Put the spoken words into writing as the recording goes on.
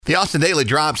The Austin Daily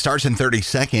Drop starts in 30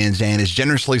 seconds and is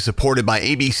generously supported by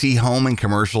ABC Home and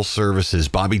Commercial Services.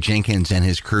 Bobby Jenkins and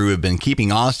his crew have been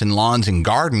keeping Austin lawns and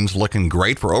gardens looking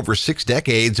great for over 6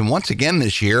 decades. And once again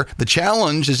this year, the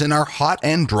challenge is in our hot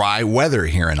and dry weather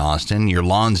here in Austin. Your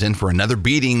lawn's in for another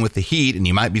beating with the heat, and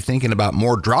you might be thinking about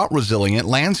more drought-resilient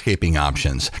landscaping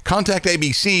options. Contact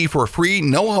ABC for a free,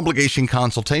 no-obligation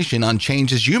consultation on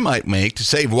changes you might make to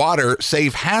save water,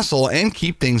 save hassle, and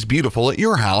keep things beautiful at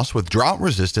your house with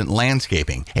drought-resistant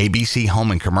landscaping.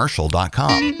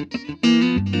 abchomeandcommercial.com.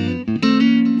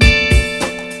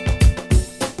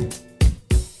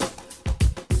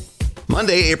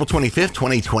 Monday, April 25th,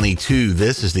 2022.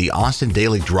 This is the Austin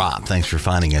Daily Drop. Thanks for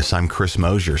finding us. I'm Chris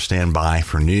Mosier. Stand by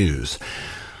for news.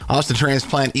 Austin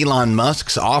transplant Elon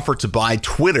Musk's offer to buy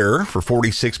Twitter for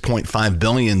 $46.5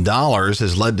 billion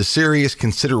has led to serious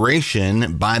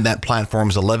consideration by that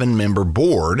platform's 11-member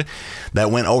board that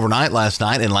went overnight last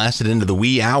night and lasted into the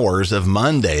wee hours of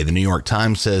Monday. The New York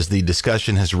Times says the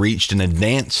discussion has reached an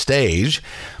advanced stage.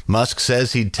 Musk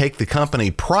says he'd take the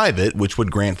company private, which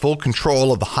would grant full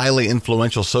control of the highly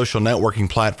influential social networking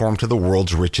platform to the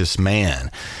world's richest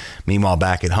man. Meanwhile,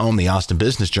 back at home, the Austin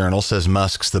Business Journal says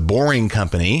Musk's The Boring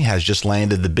Company has just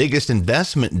landed the biggest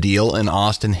investment deal in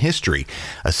Austin history,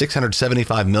 a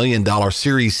 $675 million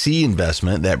Series C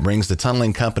investment that brings the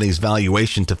tunneling company's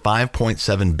valuation to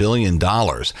 $5.7 billion.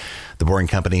 The Boring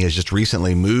Company has just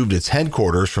recently moved its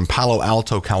headquarters from Palo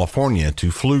Alto, California to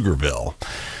Pflugerville.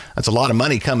 That's a lot of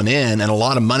money coming in and a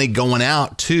lot of money going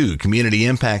out, too. Community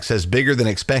Impact says bigger than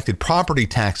expected property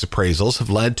tax appraisals have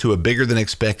led to a bigger than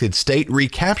expected state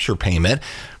recapture payment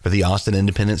for the Austin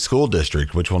Independent School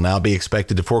District, which will now be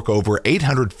expected to fork over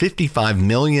 $855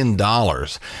 million,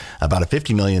 about a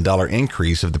 $50 million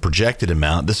increase of the projected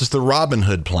amount. This is the Robin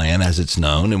Hood plan, as it's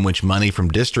known, in which money from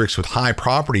districts with high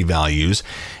property values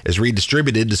is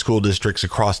redistributed to school districts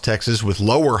across Texas with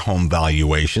lower home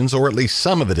valuations, or at least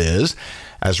some of it is,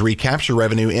 as recapture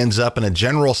revenue ends up in a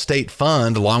general state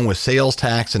fund along with sales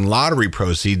tax and lottery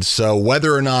proceeds. So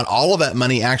whether or not all of that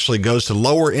money actually goes to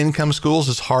lower income schools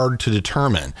is hard to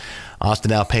determine. Austin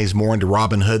now pays more into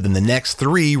Robin Hood than the next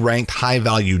 3 ranked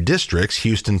high-value districts,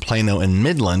 Houston, Plano, and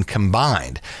Midland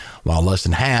combined, while less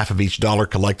than half of each dollar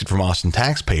collected from Austin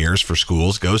taxpayers for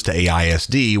schools goes to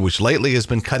AISD, which lately has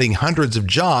been cutting hundreds of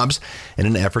jobs in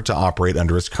an effort to operate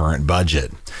under its current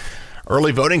budget.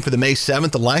 Early voting for the May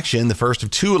 7th election, the first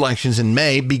of 2 elections in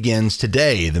May, begins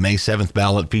today. The May 7th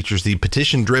ballot features the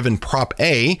petition-driven Prop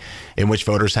A, in which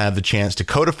voters have the chance to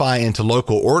codify into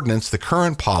local ordinance the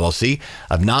current policy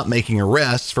of not making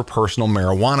arrests for personal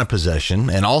marijuana possession,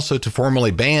 and also to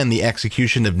formally ban the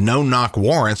execution of no-knock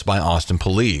warrants by Austin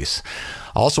police.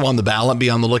 Also on the ballot, be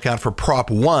on the lookout for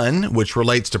Prop 1, which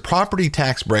relates to property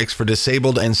tax breaks for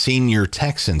disabled and senior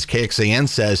Texans. KXAN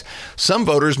says some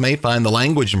voters may find the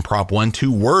language in Prop 1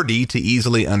 too wordy to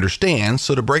easily understand,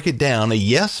 so to break it down, a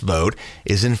yes vote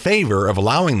is in favor of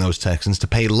allowing those Texans to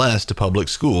pay less to public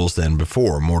schools than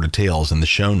before. More details in the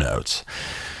show notes.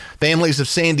 Families of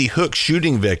Sandy Hook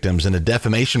shooting victims in a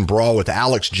defamation brawl with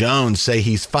Alex Jones say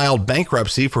he's filed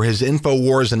bankruptcy for his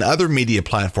InfoWars and other media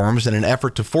platforms in an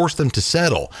effort to force them to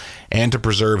settle and to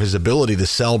preserve his ability to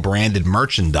sell branded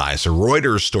merchandise. A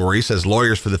Reuters story says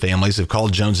lawyers for the families have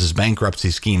called Jones's bankruptcy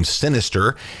scheme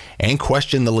sinister and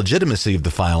questioned the legitimacy of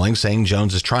the filing, saying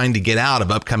Jones is trying to get out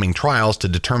of upcoming trials to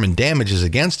determine damages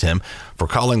against him for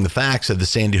calling the facts of the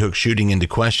Sandy Hook shooting into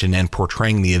question and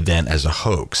portraying the event as a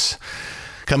hoax.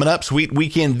 Coming up, sweet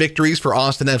weekend victories for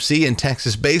Austin FC and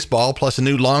Texas baseball, plus a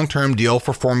new long-term deal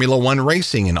for Formula One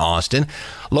racing in Austin.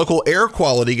 Local air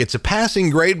quality gets a passing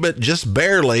grade, but just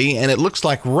barely, and it looks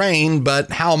like rain,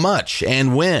 but how much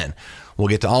and when? We'll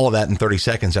get to all of that in 30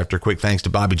 seconds after a quick thanks to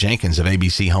Bobby Jenkins of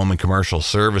ABC Home and Commercial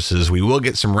Services. We will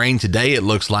get some rain today, it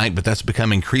looks like, but that's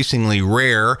become increasingly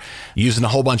rare. Using a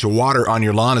whole bunch of water on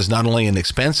your lawn is not only an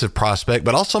expensive prospect,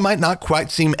 but also might not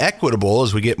quite seem equitable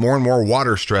as we get more and more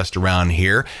water stressed around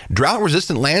here.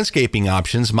 Drought-resistant landscaping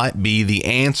options might be the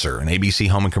answer, and ABC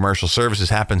Home and Commercial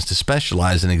Services happens to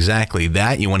specialize in exactly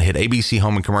that. You want to hit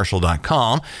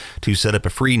abchomeandcommercial.com to set up a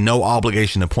free,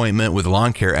 no-obligation appointment with a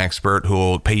lawn care expert who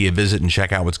will pay you a visit and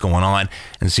check out what's going on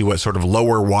and see what sort of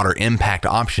lower water impact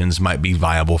options might be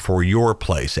viable for your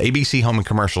place. ABC Home and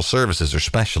Commercial Services are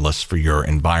specialists for your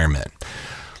environment.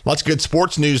 Lots of good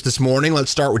sports news this morning. Let's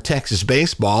start with Texas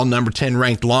baseball. Number 10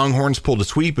 ranked Longhorns pulled a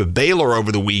sweep of Baylor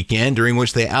over the weekend, during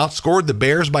which they outscored the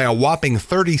Bears by a whopping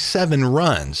 37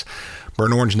 runs.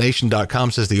 BurnOrangeNation.com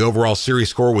says the overall series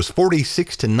score was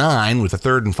 46-9, with a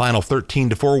third and final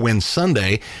 13-4 win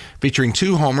Sunday, featuring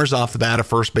 2 homers off the bat of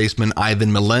first baseman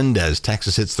Ivan Melendez.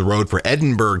 Texas hits the road for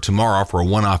Edinburgh tomorrow for a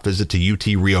one-off visit to UT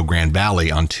Rio Grande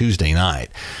Valley on Tuesday night.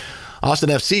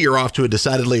 Austin FC are off to a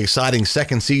decidedly exciting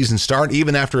second season start,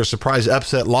 even after a surprise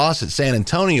upset loss at San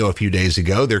Antonio a few days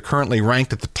ago. They're currently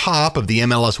ranked at the top of the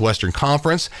MLS Western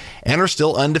Conference and are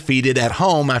still undefeated at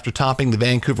home after topping the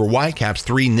Vancouver Whitecaps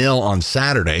 3-0 on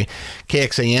Saturday.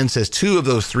 KXAN says 2 of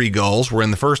those 3 goals were in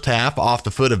the first half off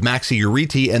the foot of Maxi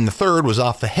Urruti, and the third was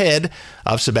off the head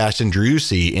of Sebastian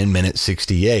Driussi in minute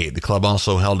 68. The club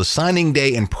also held a signing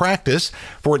day in practice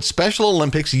for its Special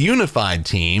Olympics unified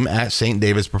team at St.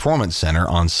 David's Performance Center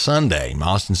on Sunday.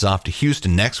 Austin's off to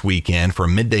Houston next weekend for a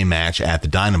midday match at the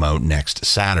Dynamo next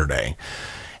Saturday.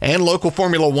 And local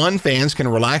Formula One fans can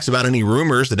relax about any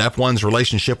rumors that F1's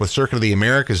relationship with Circuit of the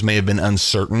Americas may have been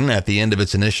uncertain at the end of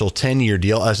its initial 10-year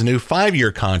deal, as a new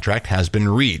 5-year contract has been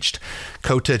reached.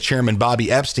 COTA chairman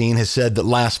Bobby Epstein has said that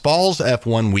last fall's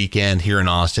F1 weekend here in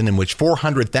Austin, in which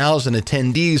 400,000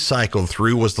 attendees cycled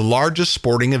through, was the largest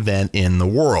sporting event in the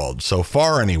world. So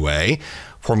far, anyway.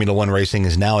 Formula One racing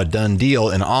is now a done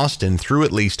deal in Austin through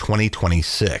at least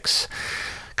 2026.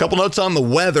 Couple notes on the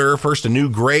weather. First, a new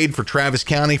grade for Travis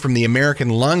County from the American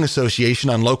Lung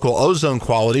Association on local ozone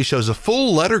quality shows a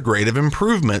full letter grade of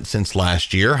improvement since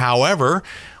last year. However,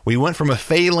 we went from a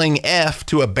failing F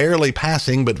to a barely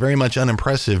passing but very much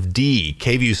unimpressive D.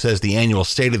 KVUE says the annual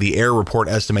State of the Air report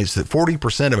estimates that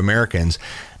 40% of Americans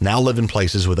now live in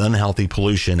places with unhealthy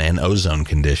pollution and ozone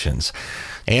conditions.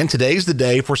 And today's the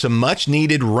day for some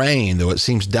much-needed rain, though it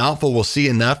seems doubtful we'll see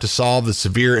enough to solve the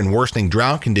severe and worsening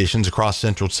drought conditions across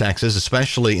central Texas,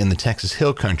 especially in the Texas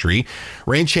Hill Country.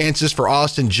 Rain chances for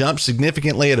Austin jumped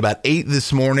significantly at about 8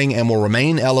 this morning and will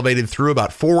remain elevated through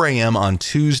about 4 a.m. on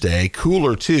Tuesday.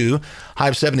 Cooler, too. High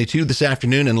of 72 this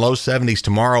afternoon and low 70s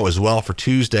tomorrow as well for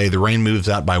Tuesday. The rain moves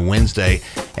out by Wednesday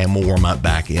and will warm up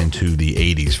back into the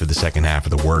 80s for the second half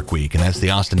of the work week. And that's the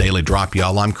Austin Daily Drop,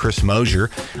 y'all. I'm Chris Mosier.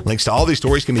 Links to all these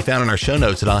stories can be found in our show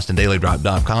notes at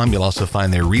austindailydrop.com. You'll also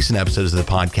find there recent episodes of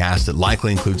the podcast that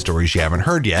likely include stories you haven't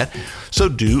heard yet. So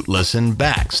do listen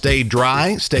back. Stay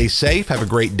dry, stay safe, have a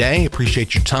great day.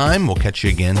 Appreciate your time. We'll catch you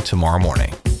again tomorrow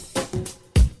morning.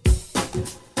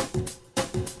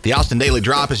 The Austin Daily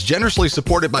Drop is generously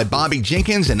supported by Bobby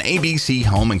Jenkins and ABC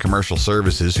Home and Commercial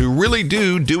Services, who really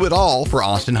do it all for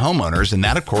Austin homeowners, and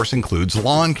that, of course, includes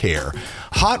lawn care.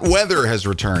 Hot weather has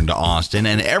returned to Austin,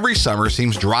 and every summer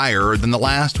seems drier than the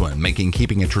last one, making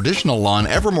keeping a traditional lawn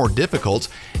ever more difficult,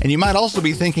 and you might also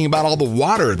be thinking about all the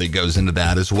water that goes into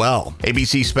that as well.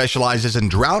 ABC specializes in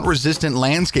drought-resistant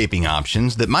landscaping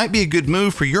options that might be a good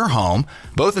move for your home,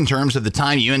 both in terms of the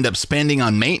time you end up spending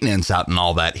on maintenance out in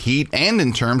all that heat, and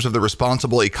in terms of the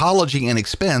responsible ecology and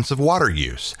expense of water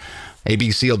use.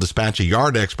 ABC will dispatch a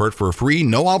yard expert for a free,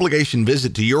 no-obligation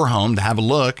visit to your home to have a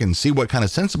look and see what kind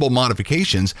of sensible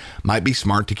modifications might be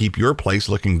smart to keep your place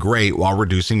looking great while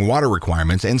reducing water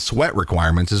requirements and sweat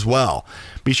requirements as well.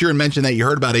 Be sure and mention that you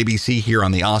heard about ABC here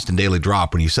on the Austin Daily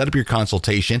Drop when you set up your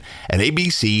consultation at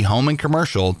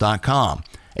abchomeandcommercial.com.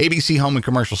 ABC Home and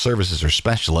Commercial Services are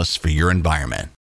specialists for your environment.